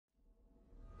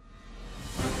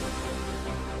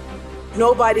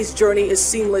Nobody's journey is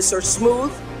seamless or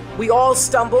smooth. We all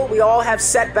stumble, we all have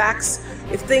setbacks.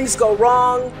 If things go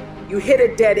wrong, you hit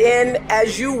a dead end,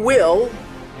 as you will.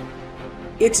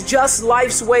 It's just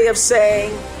life's way of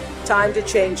saying, time to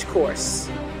change course.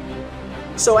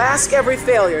 So ask every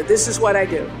failure, this is what I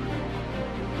do.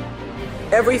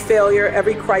 Every failure,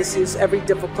 every crisis, every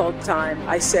difficult time,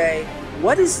 I say,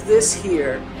 what is this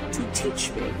here to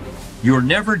teach me? You're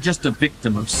never just a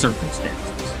victim of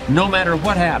circumstances. No matter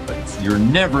what happens, you're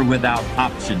never without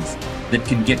options that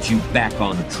can get you back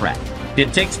on track.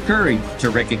 It takes courage to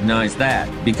recognize that,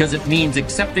 because it means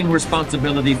accepting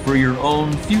responsibility for your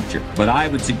own future. But I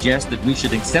would suggest that we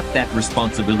should accept that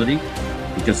responsibility,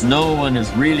 because no one is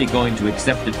really going to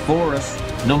accept it for us,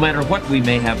 no matter what we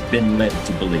may have been led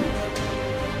to believe.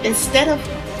 Instead of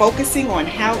focusing on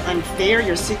how unfair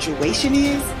your situation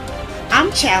is,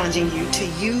 I'm challenging you to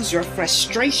use your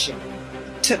frustration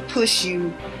to push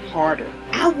you harder.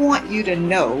 I want you to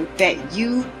know that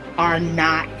you are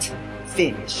not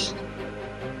finished.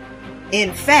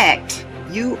 In fact,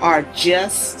 you are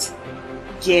just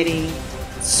getting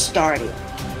started.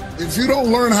 If you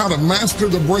don't learn how to master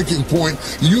the breaking point,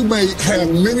 you may have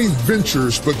many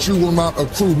ventures, but you will not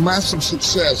accrue massive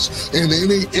success in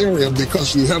any area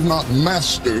because you have not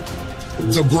mastered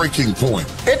the breaking point.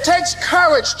 It takes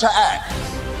courage to act.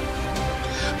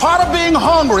 Part of being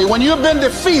hungry when you've been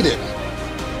defeated,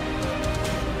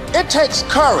 it takes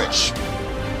courage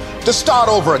to start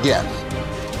over again.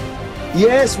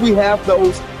 Yes, we have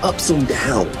those ups and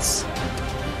downs,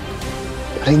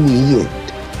 but in the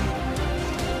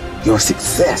end, your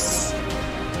success,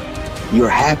 your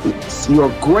happiness, your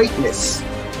greatness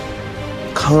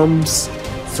comes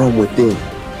from within.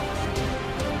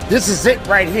 This is it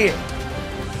right here.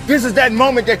 This is that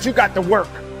moment that you got to work.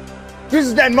 This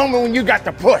is that moment when you got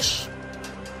to push.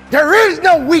 There is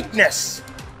no weakness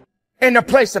in the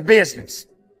place of business.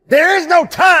 There is no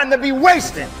time to be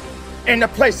wasting in the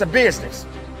place of business.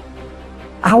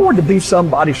 I wanted to be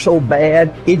somebody so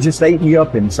bad, it just ate me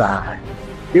up inside.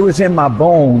 It was in my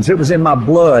bones, it was in my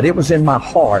blood, it was in my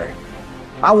heart.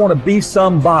 I want to be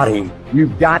somebody.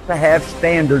 You've got to have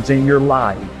standards in your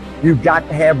life. You've got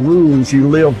to have rules you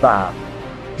live by.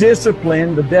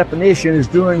 Discipline, the definition, is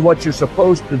doing what you're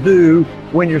supposed to do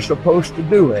when you're supposed to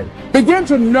do it. Begin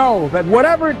to know that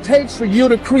whatever it takes for you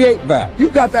to create that,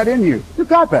 you've got that in you. You've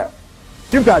got that.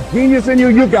 You've got genius in you.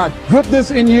 You've got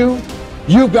goodness in you.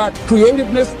 You've got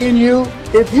creativeness in you.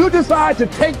 If you decide to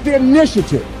take the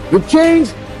initiative to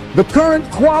change the current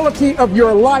quality of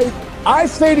your life, I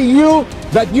say to you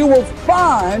that you will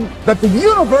find that the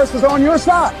universe is on your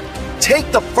side.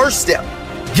 Take the first step.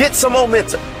 Get some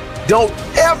momentum. Don't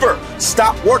ever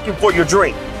stop working for your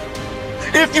dream.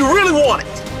 If you really want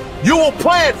it, you will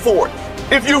plan for it.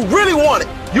 If you really want it,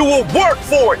 you will work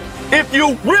for it. If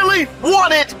you really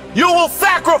want it, you will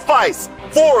sacrifice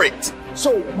for it.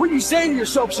 So what you say to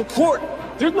yourself, support.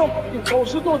 There's no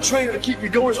coach, there's no trainer to keep you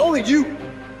going. It's only you.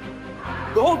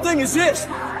 The whole thing is this.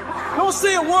 Don't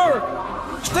say a word.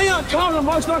 Stay uncommon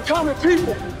amongst uncommon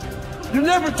people. You're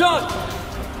never done.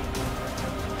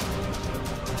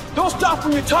 Don't stop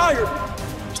when you're tired.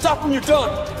 Stop when you're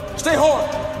done. Stay hard.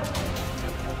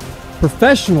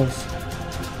 Professionals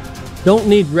don't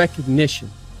need recognition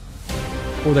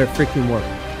for their freaking work.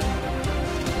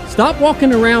 Stop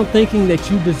walking around thinking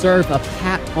that you deserve a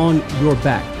pat on your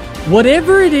back.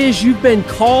 Whatever it is you've been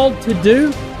called to do,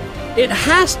 it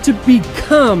has to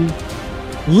become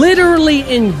literally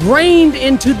ingrained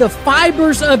into the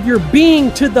fibers of your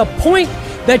being to the point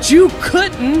that you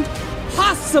couldn't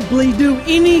possibly do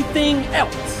anything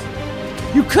else.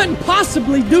 You couldn't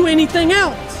possibly do anything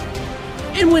else.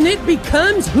 And when it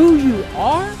becomes who you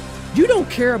are, you don't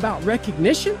care about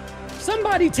recognition.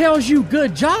 Somebody tells you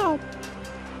good job,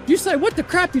 you say, what the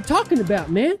crap you talking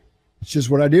about, man? It's just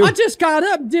what I do. I just got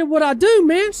up and did what I do,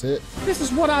 man. That's it. This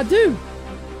is what I do.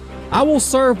 I will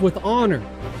serve with honor.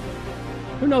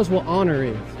 Who knows what honor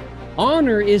is?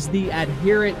 Honor is the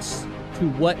adherence to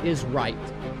what is right.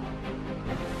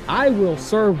 I will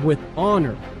serve with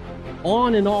honor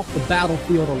on and off the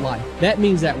battlefield of life. That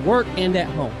means at work and at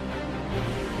home.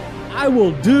 I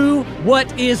will do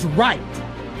what is right.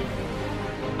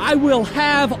 I will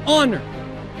have honor,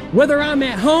 whether I'm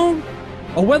at home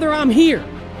or whether I'm here.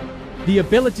 The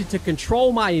ability to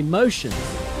control my emotions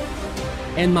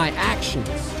and my actions,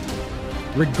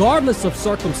 regardless of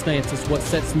circumstances, what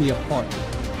sets me apart.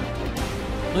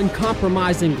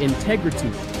 Uncompromising integrity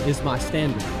is my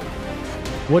standard.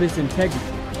 What is integrity?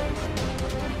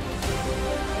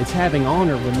 It's having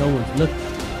honor when no one's looking.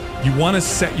 You want to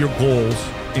set your goals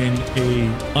in a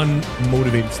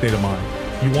unmotivated state of mind.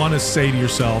 You want to say to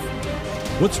yourself,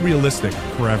 what's realistic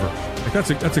forever? Like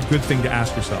that's a good thing to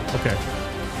ask yourself. Okay,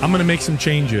 I'm going to make some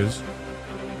changes.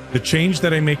 The change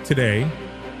that I make today,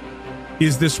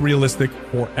 is this realistic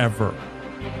forever?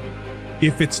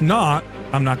 If it's not,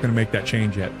 I'm not going to make that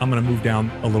change yet. I'm going to move down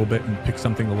a little bit and pick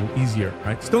something a little easier,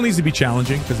 right? Still needs to be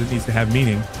challenging because it needs to have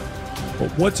meaning. But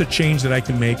what's a change that I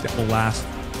can make that will last,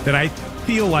 that I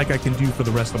feel like I can do for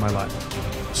the rest of my life?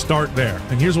 Start there.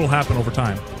 And here's what will happen over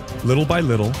time. Little by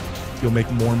little, you'll make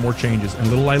more and more changes. And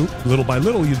little by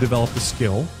little, you develop the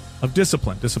skill of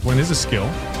discipline. Discipline is a skill,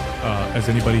 as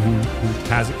anybody who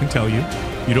has it can tell you.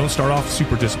 You don't start off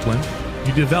super disciplined.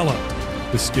 You develop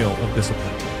the skill of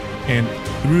discipline. And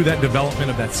through that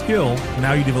development of that skill,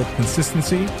 now you develop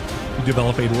consistency. You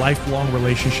develop a lifelong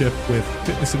relationship with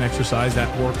fitness and exercise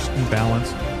that works in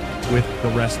balance with the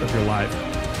rest of your life.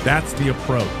 That's the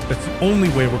approach. That's the only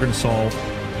way we're going to solve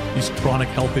these chronic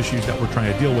health issues that we're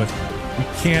trying to deal with. We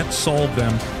can't solve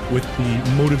them with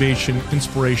the motivation,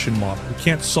 inspiration model. We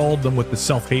can't solve them with the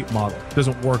self-hate model. It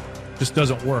doesn't work. It just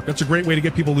doesn't work. That's a great way to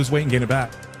get people to lose weight and gain it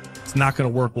back. It's not going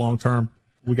to work long term.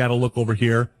 We got to look over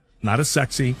here. Not as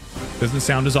sexy, doesn't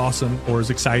sound as awesome or as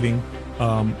exciting.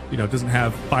 It doesn't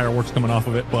have fireworks coming off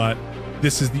of it, but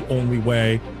this is the only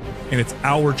way. And it's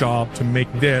our job to make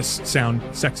this sound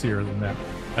sexier than that.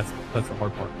 That's the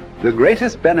hard part. The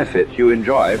greatest benefit you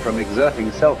enjoy from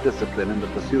exerting self-discipline in the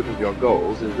pursuit of your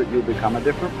goals is that you become a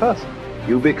different person.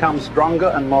 You become stronger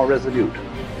and more resolute.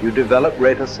 You develop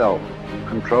greater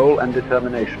self-control and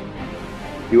determination.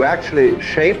 You actually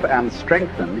shape and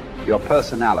strengthen your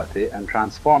personality and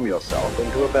transform yourself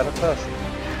into a better person.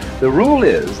 The rule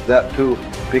is that to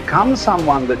become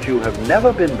someone that you have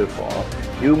never been before,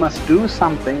 you must do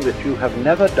something that you have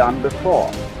never done before.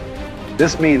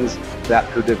 This means that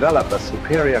to develop a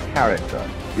superior character,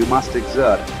 you must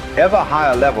exert ever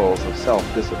higher levels of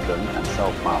self-discipline and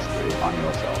self-mastery on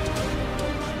yourself.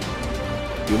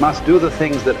 You must do the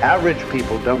things that average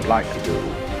people don't like to do.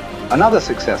 Another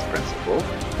success principle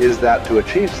is that to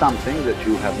achieve something that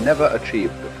you have never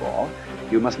achieved before,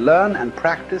 you must learn and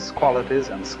practice qualities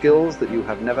and skills that you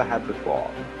have never had before.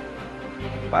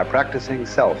 By practicing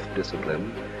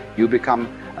self-discipline, you become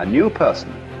a new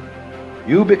person.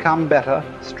 You become better,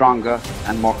 stronger,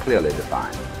 and more clearly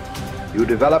defined. You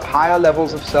develop higher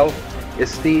levels of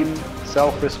self-esteem,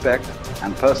 self-respect,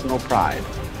 and personal pride.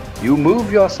 You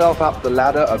move yourself up the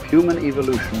ladder of human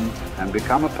evolution and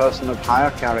become a person of higher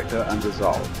character and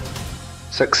resolve.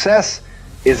 Success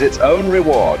is its own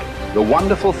reward. The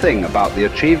wonderful thing about the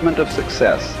achievement of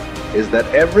success is that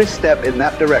every step in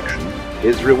that direction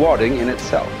is rewarding in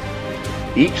itself.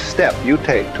 Each step you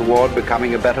take toward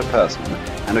becoming a better person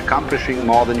and accomplishing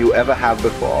more than you ever have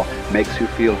before makes you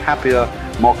feel happier,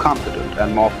 more confident,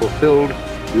 and more fulfilled.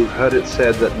 You've heard it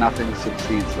said that nothing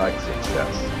succeeds like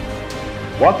success.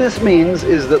 What this means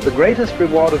is that the greatest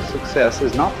reward of success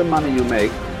is not the money you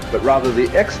make, but rather the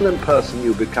excellent person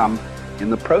you become in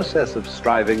the process of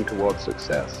striving towards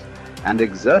success and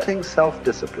exerting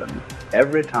self-discipline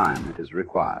every time it is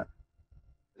required.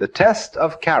 The test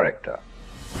of character.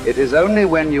 It is only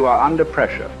when you are under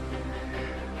pressure,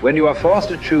 when you are forced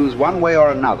to choose one way or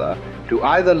another, to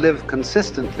either live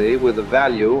consistently with a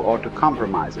value or to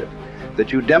compromise it,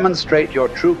 that you demonstrate your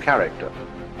true character.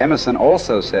 Emerson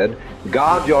also said,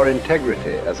 guard your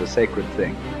integrity as a sacred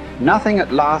thing. Nothing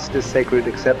at last is sacred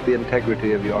except the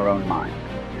integrity of your own mind.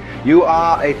 You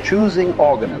are a choosing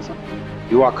organism.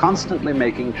 You are constantly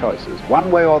making choices,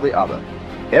 one way or the other.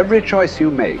 Every choice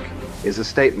you make is a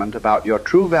statement about your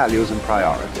true values and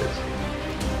priorities.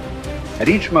 At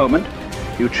each moment,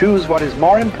 you choose what is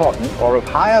more important or of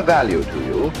higher value to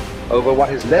you over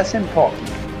what is less important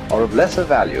or of lesser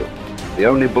value, the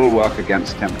only bulwark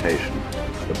against temptation.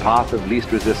 The path of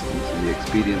least resistance in the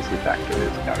expediency factor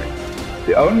is character.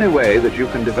 The only way that you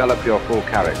can develop your full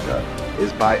character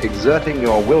is by exerting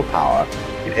your willpower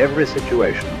in every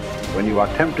situation when you are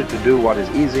tempted to do what is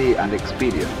easy and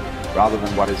expedient rather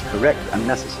than what is correct and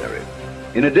necessary.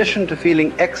 In addition to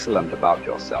feeling excellent about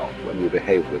yourself when you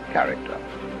behave with character,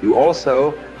 you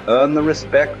also earn the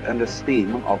respect and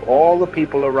esteem of all the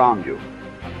people around you.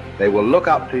 They will look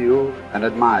up to you and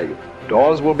admire you.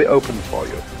 Doors will be opened for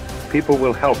you. People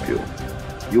will help you.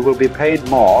 You will be paid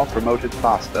more, promoted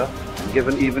faster, and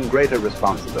given even greater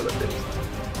responsibilities.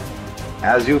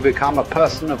 As you become a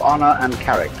person of honor and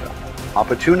character,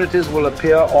 opportunities will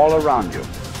appear all around you.